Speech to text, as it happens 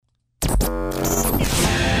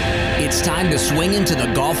It's time to swing into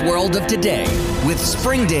the golf world of today with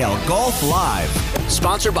Springdale Golf Live.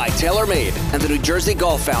 Sponsored by TaylorMade and the New Jersey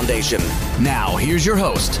Golf Foundation. Now, here's your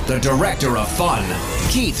host, the Director of Fun,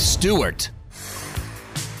 Keith Stewart.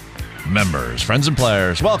 Members, friends, and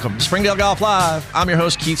players, welcome to Springdale Golf Live. I'm your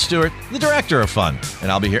host, Keith Stewart, the Director of Fun,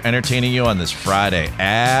 and I'll be here entertaining you on this Friday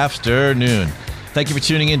afternoon. Thank you for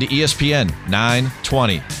tuning in to ESPN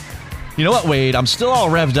 920. You know what, Wade? I'm still all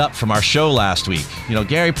revved up from our show last week.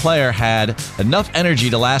 Gary Player had enough energy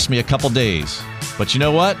to last me a couple days. But you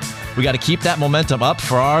know what? We got to keep that momentum up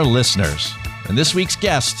for our listeners. And this week's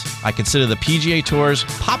guest, I consider the PGA Tour's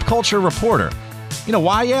pop culture reporter. You know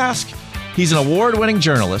why, you ask? He's an award-winning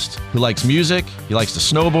journalist who likes music, he likes to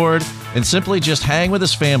snowboard, and simply just hang with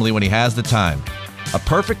his family when he has the time. A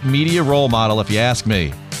perfect media role model, if you ask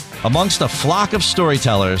me. Amongst a flock of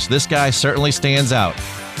storytellers, this guy certainly stands out.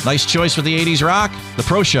 Nice choice with the 80s rock. The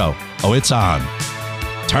Pro Show. Oh, it's on.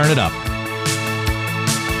 Turn it up.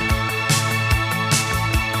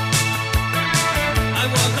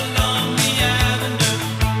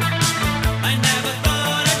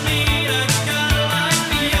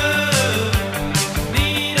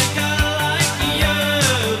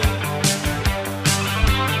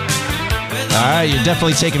 All right, you're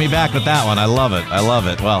definitely taking me back with that one. I love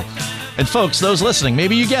it. Well, and folks, those listening,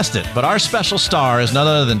 maybe you guessed it, but our special star is none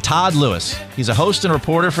other than Todd Lewis. He's a host and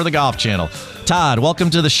reporter for the Golf Channel. Todd, welcome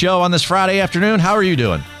to the show on this Friday afternoon. How are you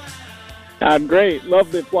doing? I'm great.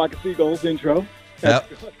 Love the Flock of Seagulls intro. That's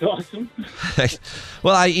awesome.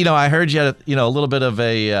 Well, I heard you had a little bit of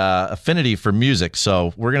a affinity for music,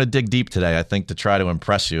 so we're going to dig deep today, I think, to try to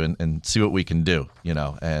impress you and see what we can do,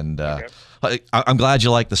 Okay. I'm glad you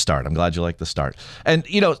like the start. And,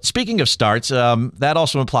 speaking of starts, that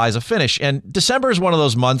also implies a finish. And December is one of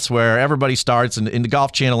those months where everybody starts, and in the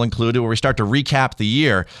Golf Channel included, where we start to recap the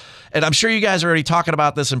year. And I'm sure you guys are already talking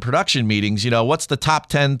about this in production meetings. What's the top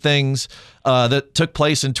 10 things that took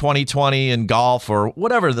place in 2020 in golf, or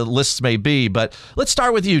whatever the lists may be. But let's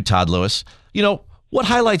start with you, Todd Lewis. What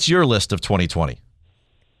highlights your list of 2020?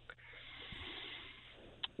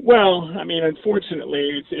 Well,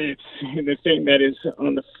 unfortunately, it's the thing that is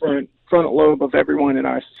on the frontal lobe of everyone in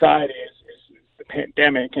our society is the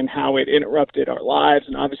pandemic and how it interrupted our lives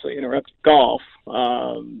and obviously interrupted golf.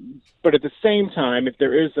 But at the same time, if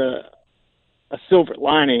there is a silver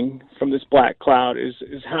lining from this black cloud is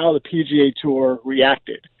how the PGA Tour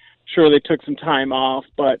reacted. Sure, they took some time off,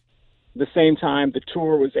 but at the same time, the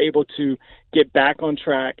tour was able to get back on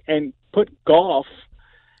track and put golf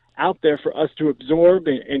out there for us to absorb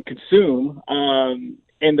and consume,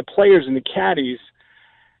 and the players and the caddies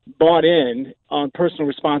bought in on personal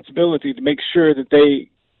responsibility to make sure that they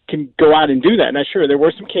can go out and do that. Now, sure, there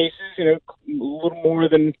were some cases, a little more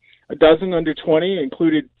than a dozen under 20,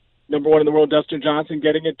 included number one in the world, Dustin Johnson,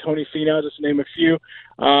 getting it, Tony Finau, just to name a few.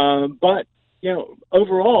 But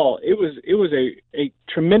overall, it was a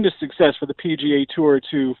tremendous success for the PGA Tour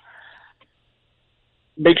to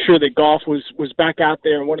make sure that golf was back out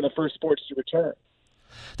there and one of the first sports to return.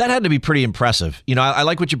 That had to be pretty impressive. I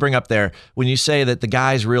like what you bring up there when you say that the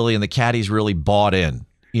guys really and the caddies really bought in.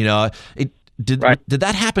 Did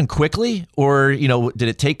that happen quickly, or did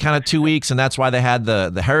it take kind of 2 weeks, and that's why they had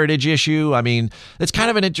the heritage issue? It's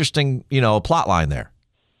kind of an interesting plot line there.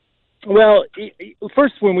 Well,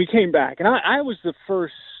 first when we came back, and I was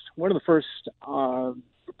one of the first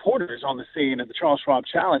reporters on the scene at the Charles Schwab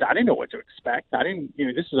Challenge. I didn't know what to expect.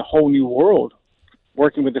 This is a whole new world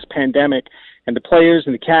working with this pandemic, and the players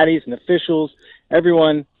and the caddies and officials,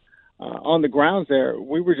 everyone on the grounds there,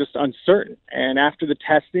 we were just uncertain. And after the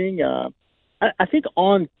testing, I think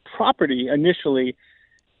on property initially,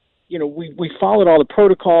 we followed all the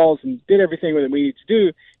protocols and did everything that we needed to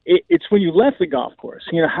do. It's when you left the golf course,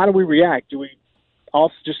 how do we react? Do we all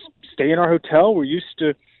just stay in our hotel?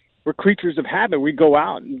 We're creatures of habit. We go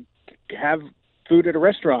out and have food at a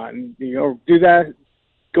restaurant and, do that,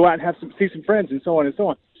 go out and see some friends and so on and so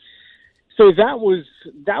on. So that was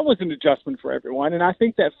an adjustment for everyone. And I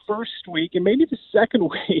think that first week and maybe the second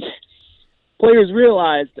week, players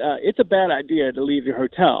realized it's a bad idea to leave your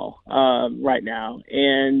hotel right now.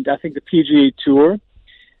 And I think the PGA Tour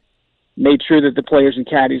made sure that the players and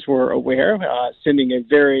caddies were aware, sending a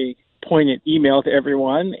very poignant email to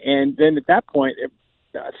everyone. And then at that point,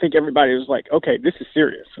 I think everybody was like, okay, this is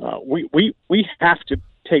serious. We have to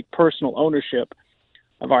take personal ownership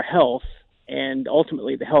of our health and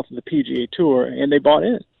ultimately the health of the PGA Tour, and they bought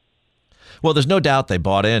in. Well, there's no doubt they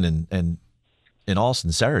bought in, and in all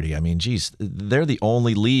sincerity, they're the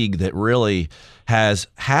only league that really has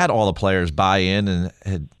had all the players buy in, and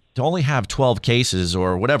had to only have 12 cases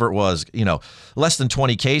or whatever it was, less than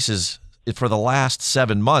 20 cases for the last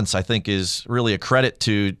 7 months, I think is really a credit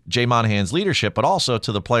to Jay Monahan's leadership, but also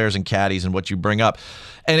to the players and caddies and what you bring up.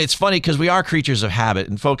 And it's funny because we are creatures of habit.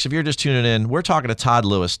 And folks, if you're just tuning in, we're talking to Todd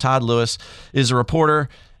Lewis. Todd Lewis is a reporter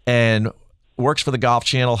and works for the Golf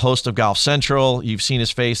Channel, host of Golf Central. You've seen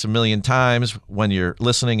his face a million times when you're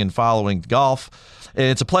listening and following golf. And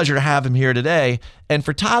it's a pleasure to have him here today. And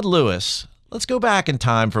for Todd Lewis, let's go back in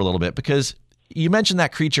time for a little bit because you mentioned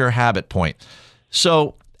that creature of habit point.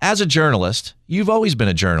 So as a journalist, you've always been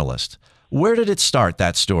a journalist. Where did it start,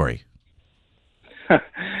 that story?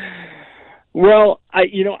 Well, I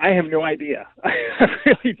have no idea. I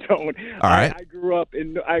really don't. All right. I grew up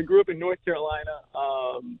in North Carolina.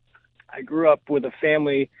 I grew up with a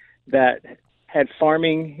family that had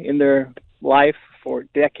farming in their life for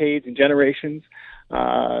decades and generations.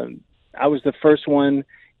 I was the first one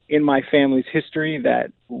in my family's history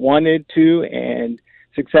that wanted to and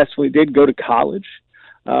successfully did go to college.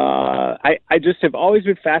 I just have always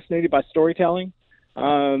been fascinated by storytelling.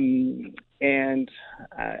 And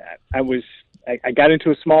I got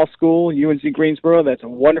into a small school, UNC Greensboro. That's a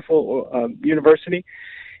wonderful university.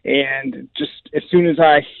 And just as soon as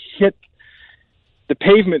I hit the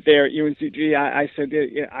pavement there at UNCG, I said,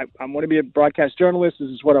 I want to be a broadcast journalist. This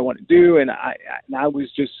is what I want to do. And I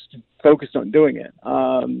was just focused on doing it.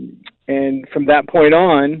 And from that point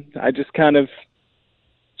on, I just kind of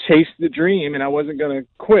chased the dream, and I wasn't going to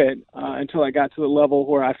quit until I got to the level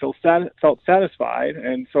where I felt satisfied.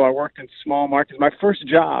 And so I worked in small markets. My first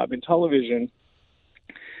job in television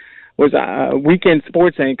was a weekend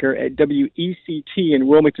sports anchor at WECT in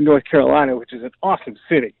Wilmington, North Carolina, which is an awesome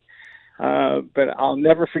city. But I'll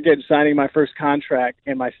never forget signing my first contract,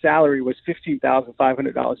 and my salary was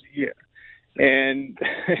 $15,500 a year. And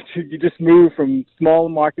you just move from small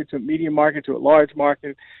market to a medium market to a large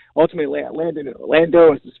market. Ultimately, I landed in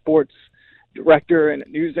Orlando as the sports director and a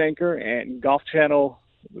news anchor, and Golf Channel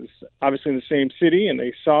was obviously in the same city, and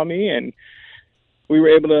they saw me, and we were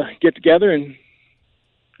able to get together,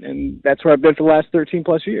 and that's where I've been for the last 13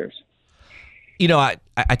 plus years. You know, I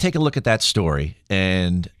take a look at that story,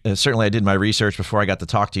 and certainly I did my research before I got to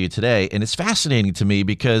talk to you today, and it's fascinating to me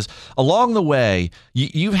because along the way,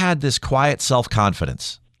 you've had this quiet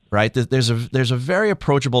self-confidence, right? There's a very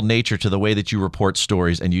approachable nature to the way that you report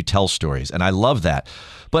stories and you tell stories, and I love that.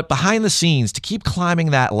 But behind the scenes, to keep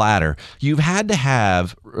climbing that ladder, you've had to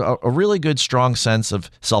have a really good, strong sense of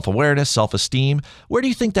self-awareness, self-esteem. Where do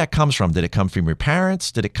you think that comes from? Did it come from your parents?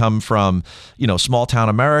 Did it come from, small town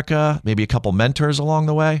America? Maybe a couple mentors along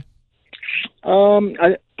the way?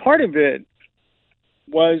 Part of it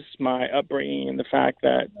was my upbringing and the fact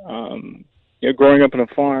that, growing up on a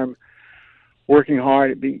farm, working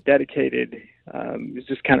hard and being dedicated is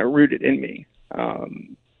just kind of rooted in me.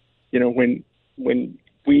 When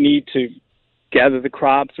we need to gather the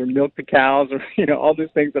crops or milk the cows or, all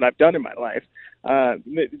those things that I've done in my life,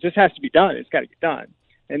 it just has to be done. It's got to get done.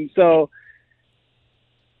 And so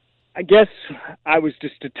I guess I was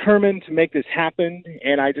just determined to make this happen.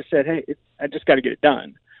 And I just said, hey, I just got to get it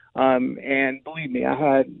done. And believe me, I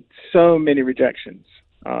had so many rejections,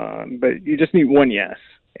 but you just need one yes.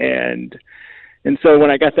 And so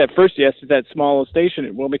when I got that first yes to that small station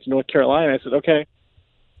in Wilmington, North Carolina, I said, okay,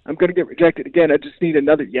 I'm going to get rejected again. I just need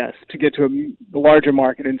another yes to get to a larger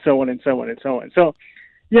market, and so on and so on and so on. So,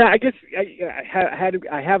 yeah, I guess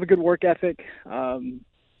I have a good work ethic, and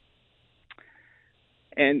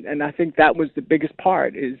I think that was the biggest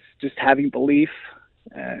part, is just having belief,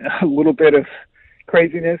 a little bit of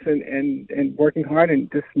craziness, and working hard,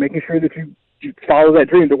 and just making sure that you follow that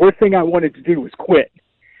dream. The worst thing I wanted to do was quit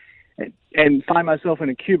and find myself in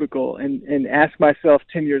a cubicle and ask myself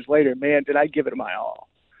 10 years later, man, did I give it my all?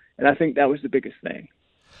 And I think that was the biggest thing.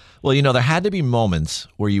 Well, there had to be moments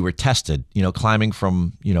where you were tested, climbing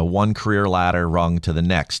from, one career ladder rung to the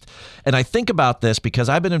next. And I think about this because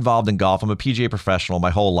I've been involved in golf. I'm a PGA professional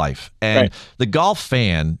my whole life. And right. The golf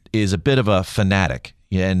fan is a bit of a fanatic.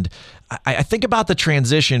 And I think about the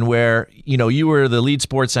transition where, you were the lead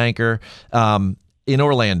sports anchor in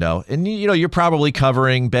Orlando, and you're probably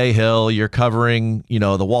covering Bay Hill, you're covering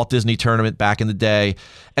the Walt Disney Tournament back in the day,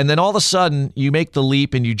 and then all of a sudden you make the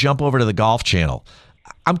leap and you jump over to the Golf Channel.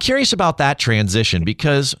 I'm curious about that transition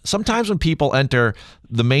because sometimes when people enter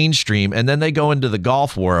the mainstream and then they go into the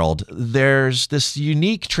golf world, there's this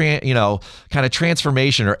unique kind of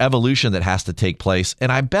transformation or evolution that has to take place,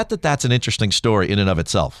 and I bet that that's an interesting story in and of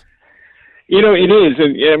itself. It is,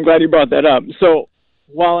 and I'm glad you brought that up. So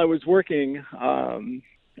while I was working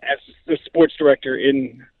as the sports director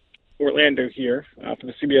in Orlando here for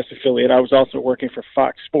the CBS affiliate, I was also working for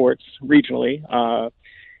Fox Sports regionally,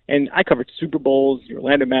 and I covered Super Bowls, the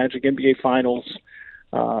Orlando Magic, NBA Finals,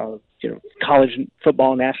 college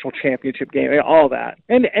football national championship game, all that,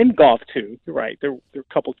 and golf too. You're right. There are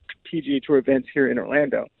a couple PGA Tour events here in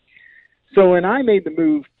Orlando. So when I made the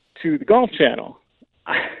move to the Golf Channel,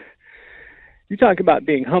 you talk about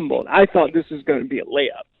being humbled. I thought this was going to be a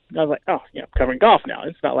layup. I was like, oh, I'm covering golf now.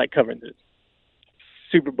 It's not like covering the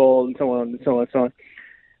Super Bowl and so on and so on and so on.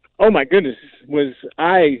 Oh my goodness, was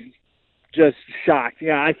I just shocked.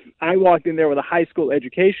 I walked in there with a high school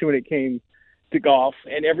education when it came to golf,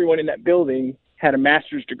 and everyone in that building had a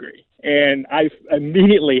master's degree. And I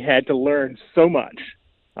immediately had to learn so much,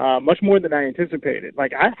 much more than I anticipated.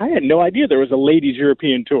 Like, I had no idea there was a ladies'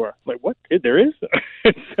 European tour. Like, what? There is?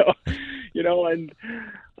 So,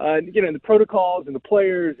 and the protocols and the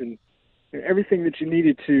players and everything that you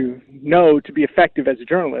needed to know to be effective as a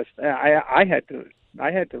journalist, I had to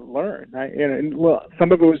learn.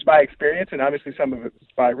 Some of it was by experience, and obviously some of it was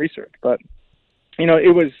by research. But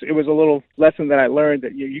it was a little lesson that I learned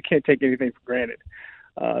that you can't take anything for granted.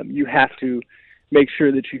 You have to make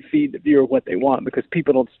sure that you feed the viewer what they want, because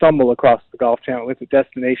people don't stumble across the Golf Channel. It's a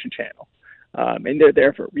destination channel, and they're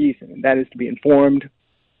there for a reason, and that is to be informed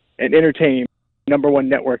and entertained. Number one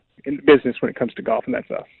network in the business when it comes to golf, and that's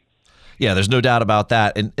us. Yeah, there's no doubt about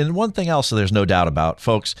that. And one thing else there's no doubt about,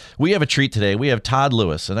 folks, we have a treat today. We have Todd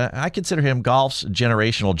Lewis, and I consider him golf's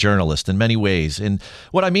generational journalist in many ways. And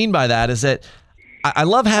what I mean by that is that I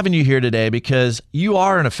love having you here today because you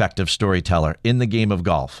are an effective storyteller in the game of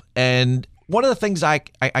golf. And one of the things I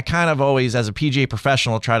kind of always, as a PGA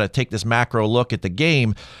professional, try to take this macro look at the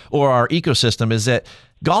game or our ecosystem is that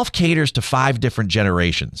golf caters to 5 different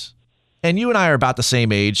generations. And you and I are about the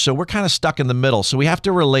same age, so we're kind of stuck in the middle. So we have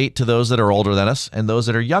to relate to those that are older than us and those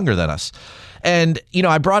that are younger than us. And,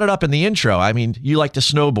 I brought it up in the intro. I mean, you like to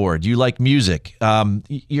snowboard. You like music.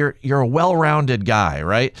 You're a well-rounded guy,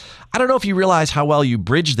 right? I don't know if you realize how well you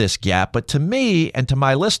bridge this gap, but to me and to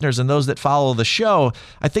my listeners and those that follow the show,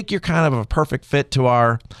 I think you're kind of a perfect fit to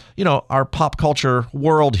our pop culture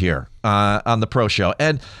world here on the Pro Show.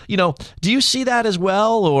 And, do you see that as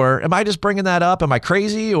well? Or am I just bringing that up? Am I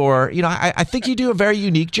crazy? Or, I think you do a very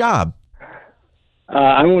unique job.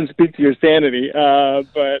 I won't speak to your sanity,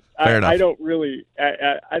 but I don't really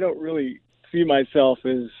see myself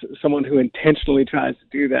as someone who intentionally tries to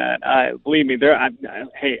do that. Believe me,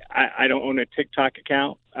 I don't own a TikTok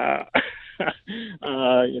account,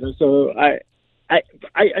 so I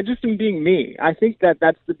just am being me. I think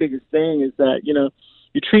that's the biggest thing is that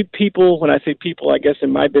you treat people. When I say people, I guess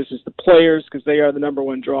in my business, the players, because they are the number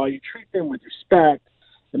one draw. You treat them with respect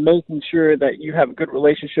and making sure that you have a good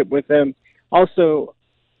relationship with them. Also,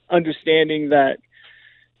 understanding that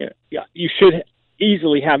you should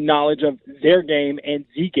easily have knowledge of their game and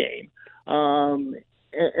the game,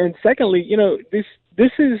 and secondly,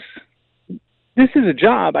 this is a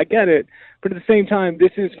job. I get it, but at the same time,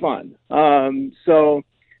 this is fun. So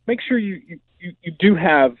make sure you do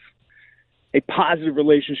have a positive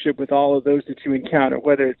relationship with all of those that you encounter.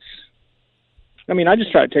 Whether it's, I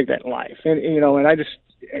just try to take that in life,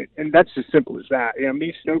 and that's as simple as that.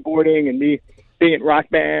 Me snowboarding and me being in rock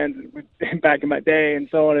bands back in my day and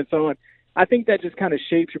so on and so on. I think that just kind of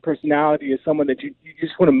shapes your personality as someone that you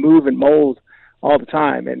just want to move and mold all the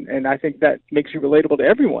time. And I think that makes you relatable to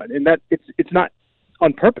everyone. And that it's not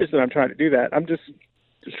on purpose that I'm trying to do that. I'm just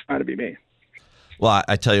trying to be me. Well,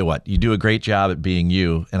 I tell you what, you do a great job at being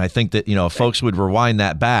you. And I think that, if folks would rewind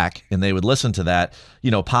that back and they would listen to that,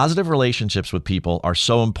 positive relationships with people are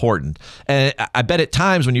so important. And I bet at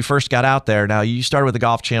times when you first got out there, now you started with the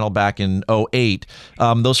Golf Channel back in 2008,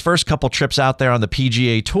 those first couple trips out there on the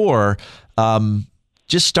PGA Tour,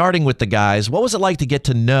 just starting with the guys, what was it like to get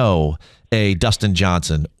to know a Dustin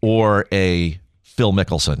Johnson or a Phil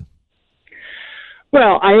Mickelson?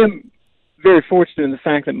 Well, I am very fortunate in the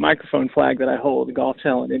fact that microphone flag that I hold, the Golf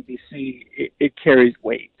Channel and NBC, it carries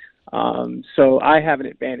weight. So I have an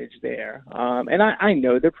advantage there. And I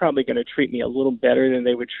know they're probably going to treat me a little better than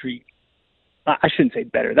they would treat, I shouldn't say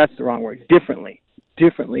better, that's the wrong word, differently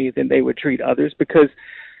than they would treat others, because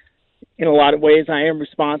in a lot of ways I am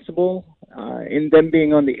responsible in them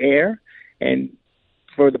being on the air. And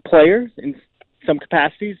for the players, in some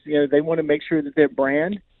capacities, they want to make sure that their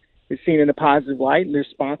brand is seen in a positive light, and their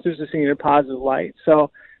sponsors are seen in a positive light. So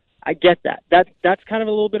I get that. That's kind of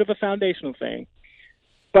a little bit of a foundational thing.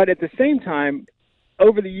 But at the same time,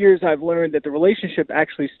 over the years, I've learned that the relationship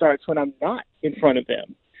actually starts when I'm not in front of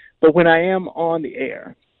them, but when I am on the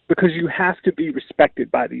air, because you have to be respected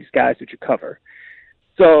by these guys that you cover.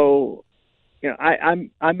 So,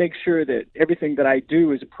 I make sure that everything that I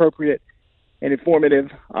do is appropriate and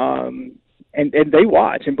informative, and they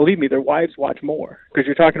watch, and believe me, their wives watch more, because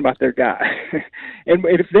you're talking about their guy. And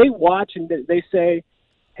if they watch and they say,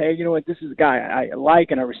 hey, you know what, this is a guy I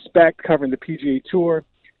like and I respect covering the PGA Tour,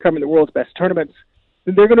 covering the world's best tournaments,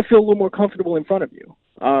 then they're going to feel a little more comfortable in front of you.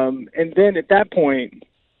 And then at that point,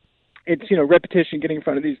 it's, repetition, getting in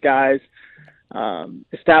front of these guys,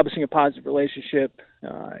 establishing a positive relationship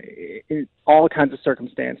in all kinds of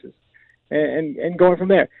circumstances, and going from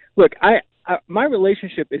there. Look, my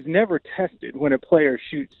relationship is never tested when a player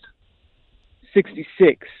shoots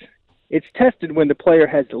 66. It's tested when the player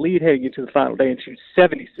has the lead heading into the final day and shoots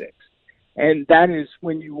 76. And that is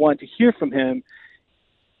when you want to hear from him,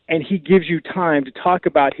 and he gives you time to talk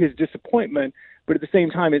about his disappointment, but at the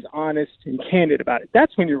same time is honest and candid about it.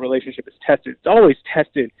 That's when your relationship is tested. It's always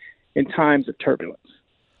tested in times of turbulence.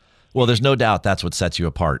 Well, there's no doubt that's what sets you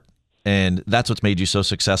apart. And that's what's made you so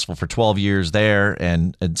successful for 12 years there,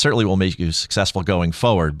 and certainly will make you successful going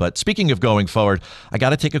forward. But speaking of going forward, I got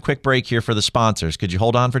to take a quick break here for the sponsors. Could you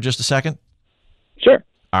hold on for just a second? Sure.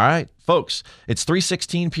 All right, folks, it's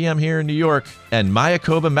 3:16 p.m. here in New York and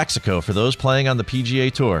Mayakoba, Mexico for those playing on the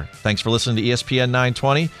PGA Tour. Thanks for listening to ESPN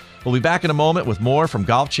 920. We'll be back in a moment with more from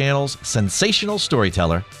Golf Channel's sensational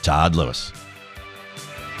storyteller, Todd Lewis.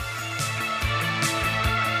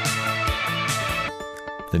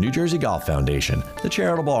 The New Jersey Golf Foundation, the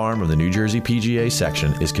charitable arm of the New Jersey PGA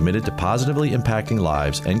section, is committed to positively impacting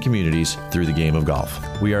lives and communities through the game of golf.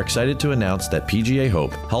 We are excited to announce that PGA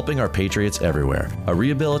Hope, Helping Our Patriots Everywhere, a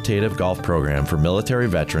rehabilitative golf program for military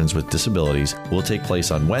veterans with disabilities, will take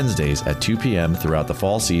place on Wednesdays at 2 p.m. throughout the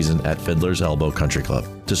fall season at Fiddler's Elbow Country Club.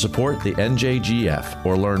 To support the NJGF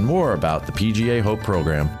or learn more about the PGA Hope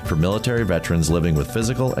program for military veterans living with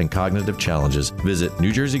physical and cognitive challenges, visit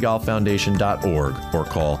NewJerseyGolfFoundation.org or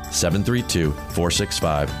call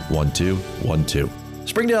 732-465-1212.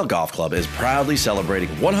 Springdale Golf Club is proudly celebrating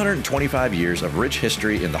 125 years of rich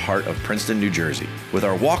history in the heart of Princeton, New Jersey. With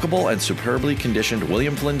our walkable and superbly conditioned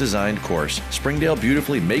William Flynn designed course, Springdale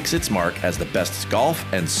beautifully makes its mark as the best golf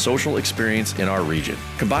and social experience in our region.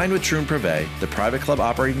 Combined with Troon Privé, the private club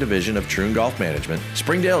operating division of Troon Golf Management,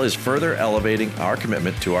 Springdale is further elevating our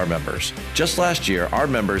commitment to our members. Just last year, our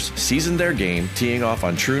members seasoned their game, teeing off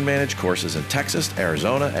on Troon managed courses in Texas,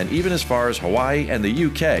 Arizona, and even as far as Hawaii and the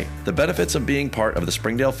UK. The benefits of being part of the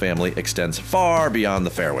Springdale family extends far beyond the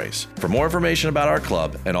fairways. For more information about our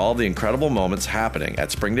club and all the incredible moments happening at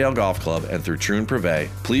Springdale Golf Club and through Troon Privé,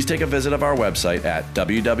 please take a visit of our website at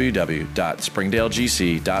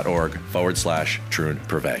www.springdalegc.org/Troon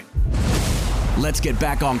Privé. Let's get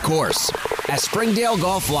back on course as Springdale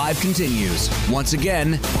Golf Live continues. Once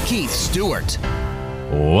again, Keith Stewart.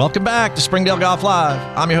 Welcome back to Springdale Golf Live.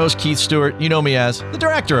 I'm your host, Keith Stewart. You know me as the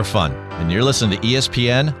Director of Fun, and you're listening to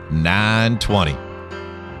ESPN 920.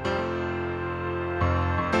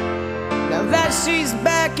 Now that she's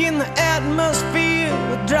back in the atmosphere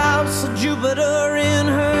with drops of Jupiter in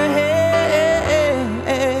her head.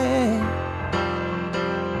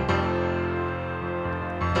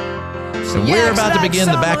 And we're about to begin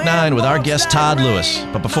the back nine with our guest Todd Lewis.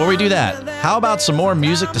 But before we do that, how about some more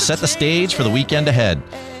music to set the stage for the weekend ahead?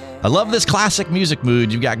 I love this classic music mood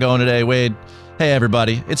you've got going today, Wade. Hey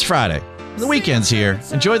everybody, it's Friday. The weekend's here.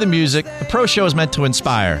 Enjoy the music. The Pro Show is meant to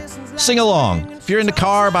inspire. Sing along. If you're in the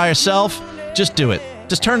car by yourself, just do it.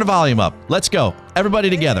 Just turn the volume up. Let's go. Everybody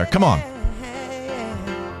together. Come on.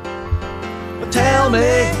 Tell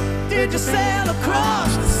me, did you sail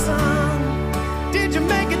across the sun? Did you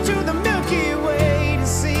make it to the Milky Way to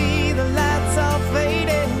see the lights all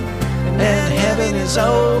faded? And heaven is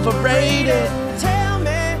overrated. Tell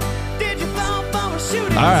me, did you fall for a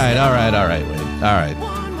shooting? All right, Wade. All right.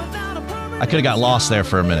 I could have got lost there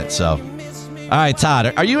for a minute, so. All right,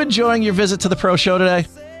 Todd, are you enjoying your visit to the Pro Show today?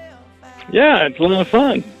 Yeah, it's a lot of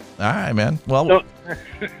fun. All right, man. Well,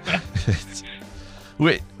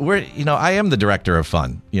 I am the Director of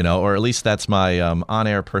Fun, or at least that's my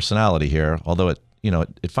on-air personality here, although it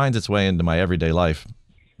finds its way into my everyday life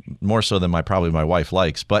more so than probably my wife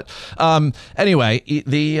likes. But anyway,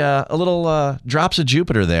 a little drops of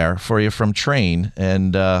Jupiter there for you from Train,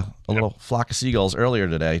 and a little flock of seagulls earlier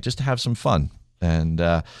today, just to have some fun. And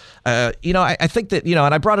I think that and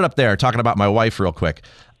I brought it up there talking about my wife real quick.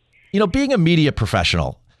 Being a media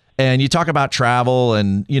professional, and you talk about travel,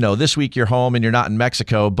 and this week you're home and you're not in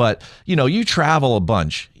Mexico, but you travel a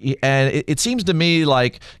bunch, and it seems to me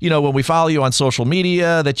like when we follow you on social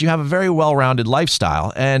media that you have a very well-rounded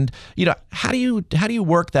lifestyle. And how do you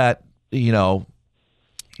work that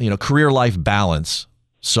career life balance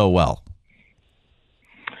so well?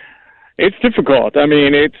 It's difficult. I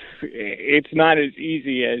mean, it's not as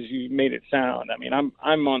easy as you made it sound. I mean, I'm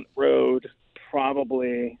on the road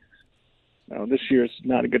probably. This year's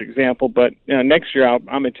not a good example, but next year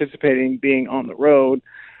I'm anticipating being on the road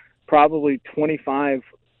probably 25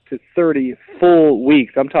 to 30 full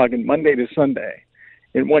weeks. I'm talking Monday to Sunday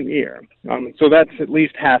in 1 year. So that's at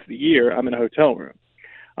least half the year I'm in a hotel room.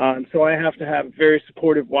 So I have to have a very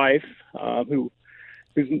supportive wife who's,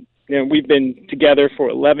 we've been together for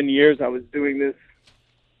 11 years. I was doing this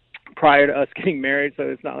prior to us getting married, so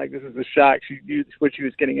it's not like this is a shock. She knew what she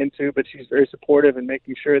was getting into, but she's very supportive in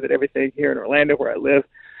making sure that everything here in Orlando, where I live,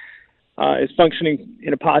 is functioning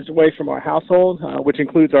in a positive way from our household, which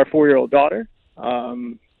includes our 4-year-old daughter,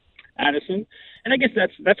 Addison. And I guess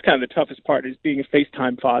that's kind of the toughest part, is being a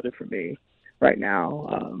FaceTime father for me right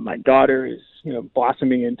now. My daughter is,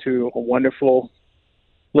 blossoming into a wonderful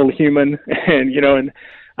little human, and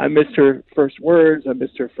I missed her first words, I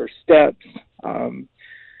missed her first steps.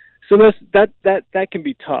 So that can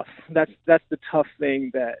be tough. That's the tough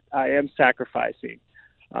thing that I am sacrificing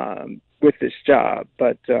with this job.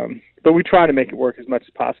 But we try to make it work as much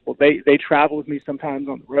as possible. They travel with me sometimes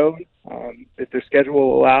on the road if their schedule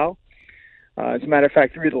will allow. As a matter of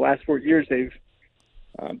fact, 3 of the last 4 years they've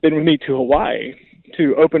been with me to Hawaii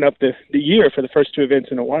to open up the year for the first 2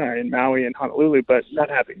 events in Hawaii, in Maui and Honolulu, but not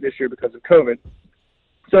happening this year because of COVID.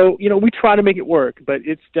 So, we try to make it work, but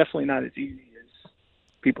it's definitely not as easy as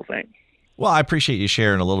people think. Well, I appreciate you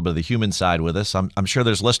sharing a little bit of the human side with us. I'm sure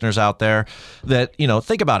there's listeners out there that,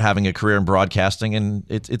 think about having a career in broadcasting, and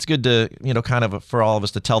it's good to, kind of for all of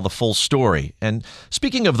us to tell the full story. And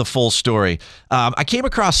speaking of the full story, I came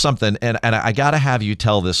across something, and I got to have you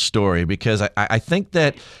tell this story, because I think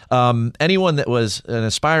that anyone that was an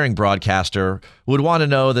aspiring broadcaster would want to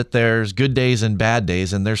know that there's good days and bad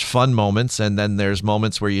days, and there's fun moments, and then there's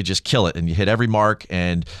moments where you just kill it and you hit every mark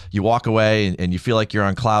and you walk away and you feel like you're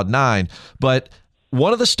on cloud 9. But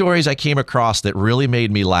one of the stories I came across that really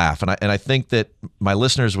made me laugh, and I think that my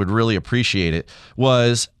listeners would really appreciate it,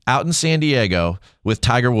 was out in San Diego with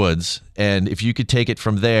Tiger Woods. And if you could take it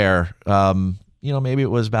from there, maybe it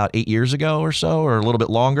was about 8 years ago or so, or a little bit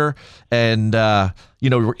longer. And,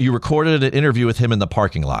 you recorded an interview with him in the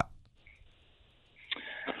parking lot.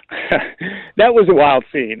 That was a wild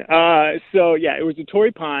scene. It was the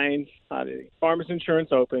Torrey Pines, Farmers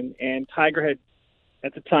Insurance Open, and Tiger had,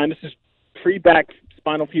 at the time, this is pre-back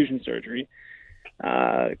spinal fusion surgery,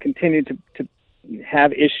 continued to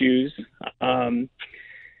have issues, and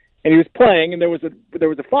he was playing, and there was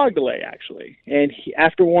a fog delay, actually. And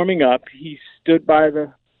after warming up, he stood by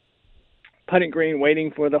the putting green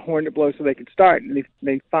waiting for the horn to blow so they could start, and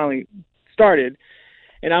they finally started.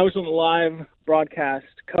 And I was on the live broadcast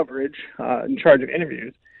coverage, in charge of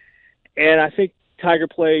interviews. And I think Tiger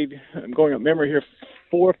played, I'm going up memory here,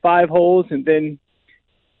 4 or 5 holes, and then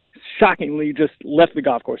shockingly just left the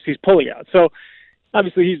golf course. He's pulling out. So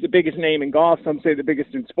obviously he's the biggest name in golf. Some say the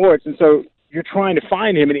biggest in sports. And so you're trying to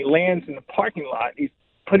find him, and he lands in the parking lot. He's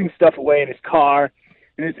putting stuff away in his car,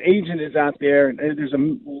 and his agent is out there, and there's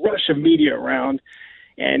a rush of media around.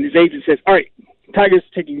 And his agent says, "All right, Tiger's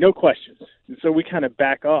taking no questions." And so we kind of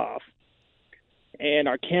back off, and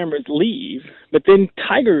our cameras leave. But then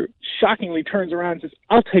Tiger shockingly turns around and says,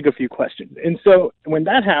 "I'll take a few questions." And so when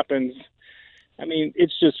that happens,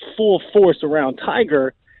 it's just full force around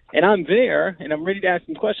Tiger, and I'm there, and I'm ready to ask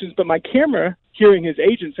him questions, but my camera, hearing his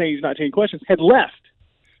agent saying he's not taking questions, had left.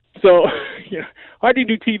 So, hard to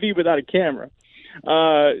do TV without a camera.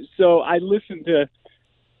 So I listened to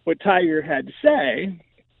what Tiger had to say.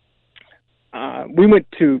 We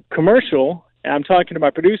went to commercial, and I'm talking to my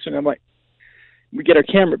producer, and I'm like, we get our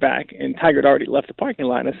camera back, and Tiger had already left the parking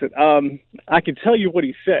lot. And I said, I can tell you what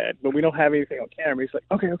he said, but we don't have anything on camera. He's like,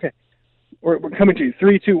 okay. We're coming to you,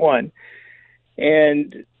 3, 2, 1.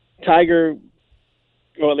 And Tiger,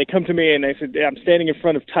 they come to me and they said, I'm standing in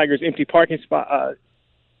front of Tiger's empty parking spot,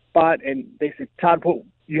 and they said, "Todd,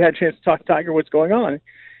 you had a chance to talk to Tiger. What's going on?"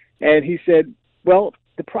 And he said, "Well,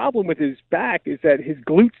 the problem with his back is that his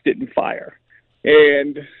glutes didn't fire."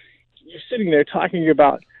 And you're sitting there talking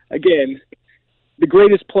about, again, the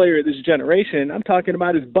greatest player of this generation. I'm talking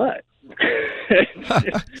about his butt.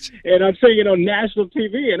 And I'm saying it on national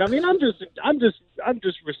TV, and I'm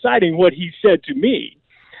just reciting what he said to me,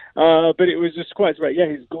 but it was just quite right. Yeah,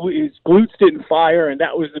 his glutes didn't fire, and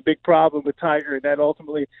that was the big problem with Tiger, and that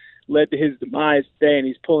ultimately led to his demise today, and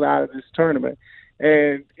he's pulled out of this tournament.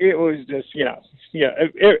 And it was just,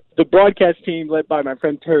 the broadcast team led by my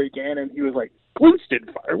friend Terry Gannon, he was like, "Glutes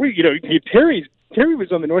didn't fire." Terry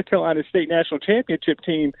was on the North Carolina State National Championship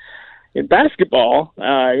team in basketball.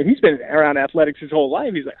 He's been around athletics his whole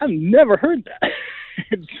life. He's like, "I've never heard that."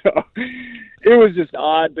 And so it was just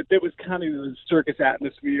odd, but there was kind of the circus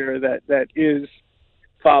atmosphere that is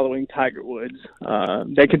following Tiger Woods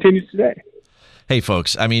that continues today. Hey,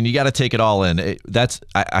 folks, I mean, you got to take it all in.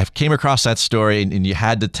 I came across that story and you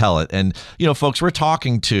had to tell it. And, folks, we're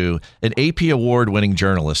talking to an AP award-winning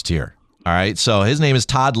journalist here. All right. So his name is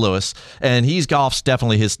Todd Lewis, and he's golf's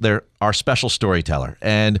definitely our special storyteller.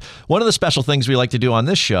 And one of the special things we like to do on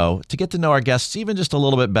this show to get to know our guests even just a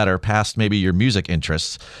little bit better past maybe your music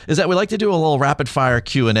interests is that we like to do a little rapid fire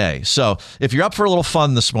Q&A. So if you're up for a little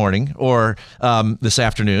fun this morning or this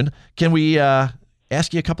afternoon, can we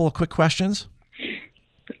ask you a couple of quick questions?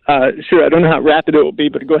 Sure. I don't know how rapid it will be,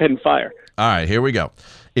 but go ahead and fire. All right, here we go.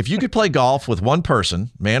 If you could play golf with one person,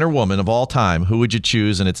 man or woman of all time, who would you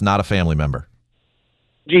choose? And it's not a family member.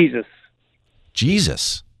 Jesus.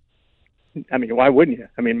 Jesus. I mean, why wouldn't you?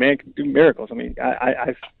 I mean, man can do miracles. I mean,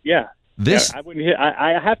 yeah. This I wouldn't hit.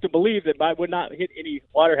 I have to believe that I would not hit any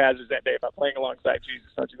water hazards that day if I'm playing alongside Jesus.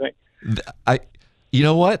 Don't you think? You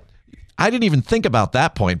know what? I didn't even think about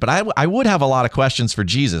that point, but I would have a lot of questions for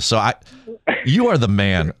Jesus. So you are the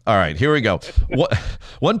man. All right, here we go.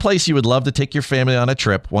 One place you would love to take your family on a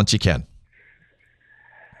trip once you can?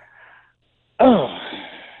 Oh,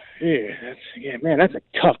 yeah, man, that's a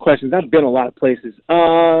tough question. I've been a lot of places.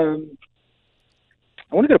 I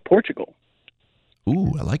want to go to Portugal.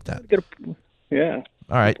 Ooh, I like that. Yeah.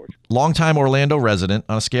 All right. Longtime Orlando resident.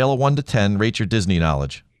 On a scale of 1 to 10, rate your Disney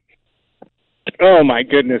knowledge. Oh my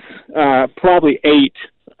goodness, probably 8.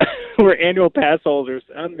 We're annual pass holders.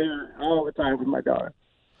 I'm there all the time with my daughter.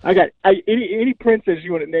 I got any princess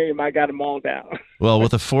you want to name, I got them all down. Well,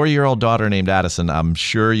 with a 4-year-old daughter named Addison, I'm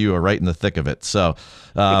sure you are right in the thick of it. So,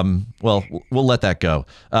 well, we'll let that go.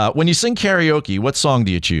 When you sing karaoke, what song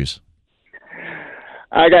do you choose?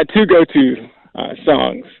 I got 2 go-to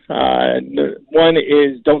songs. One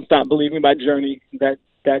is "Don't Stop Believing" by Journey.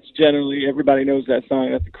 That's generally, everybody knows that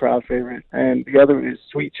song. That's a crowd favorite. And the other is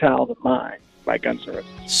 "Sweet Child of Mine" by Guns N'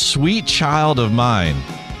 Roses. Sweet Child of Mine.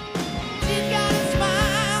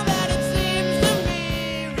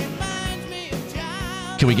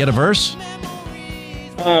 Can we get a verse?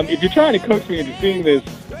 If you're trying to coax me into singing this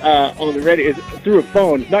on the radio through a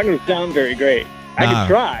phone, it's not going to sound very great. I can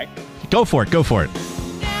try. Go for it. Go for it.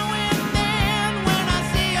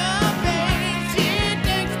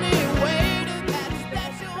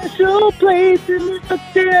 Special place in this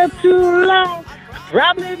step too long.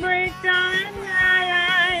 Probably break down.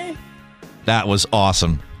 That was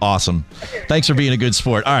awesome. Awesome. Thanks for being a good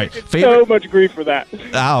sport. All right. So much grief for that.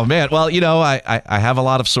 Oh, man. Well, I have a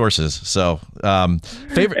lot of sources. So,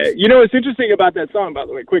 favorite. What's interesting about that song, by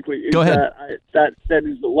the way, quickly, is Go ahead. that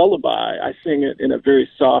is the lullaby. I sing it in a very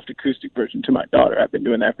soft acoustic version to my daughter. I've been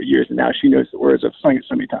doing that for years, and now she knows the words. I've sung it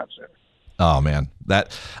so many times. Oh, man.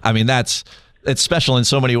 It's special in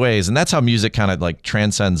so many ways. And that's how music kind of like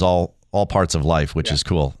transcends all parts of life, which is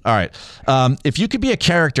cool. All right. If you could be a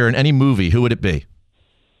character in any movie, who would it be?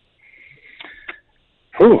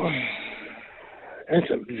 Ooh,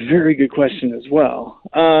 that's a very good question as well.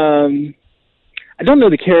 I don't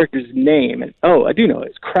know the character's name. I do know it.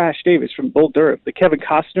 It's Crash Davis from Bull Durham, the Kevin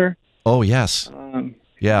Costner. Oh, yes.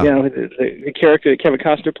 Yeah. The character that Kevin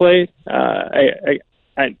Costner played.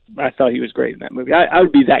 I thought he was great in that movie. I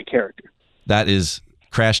would be that character. That is,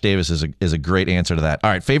 Crash Davis is a great answer to that.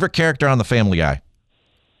 All right, favorite character on The Family Guy?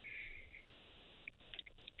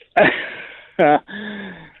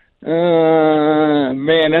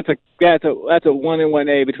 Man, that's a 1 and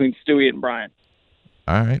 1A between Stewie and Brian.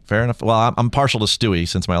 All right, fair enough. Well, I'm partial to Stewie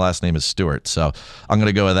since my last name is Stewart, so I'm going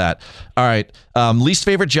to go with that. All right, least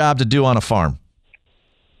favorite job to do on a farm?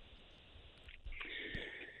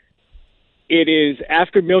 It is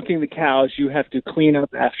after milking the cows, you have to clean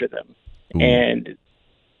up after them. Ooh. And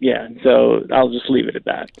yeah, so I'll just leave it at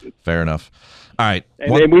that. Fair enough. All right.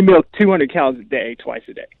 And then we milk 200 cows a day, twice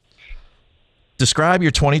a day. Describe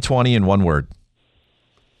your 2020 in one word.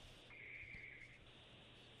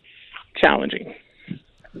 Challenging.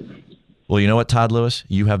 Well, you know what, Todd Lewis?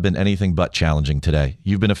 You have been anything but challenging today.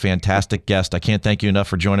 You've been a fantastic guest. I can't thank you enough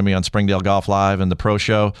for joining me on Springdale Golf Live and the Pro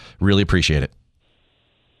Show. Really appreciate it.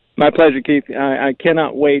 My pleasure, Keith. I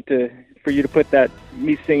cannot wait for you to put that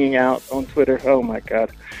me singing out on Twitter. Oh, my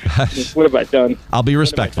God. What have I done? I'll be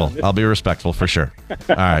respectful. I'll be respectful for sure.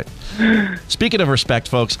 All right. Speaking of respect,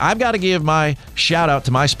 folks, I've got to give my shout out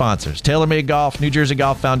to my sponsors, TaylorMade Golf, New Jersey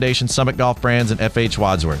Golf Foundation, Summit Golf Brands, and FH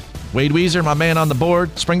Wadsworth. Wade Weezer, my man on the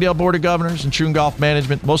board, Springdale Board of Governors, and Troon Golf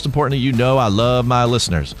Management. Most importantly, I love my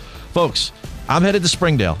listeners. Folks, I'm headed to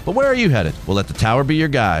Springdale, but where are you headed? Well, let the Tower be your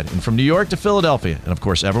guide. And from New York to Philadelphia, and of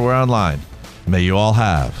course, everywhere online, may you all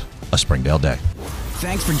have a Springdale day.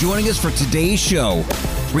 Thanks for joining us for today's show.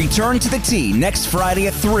 Return to the tee next Friday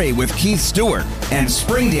at 3 with Keith Stewart and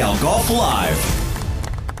Springdale Golf Live.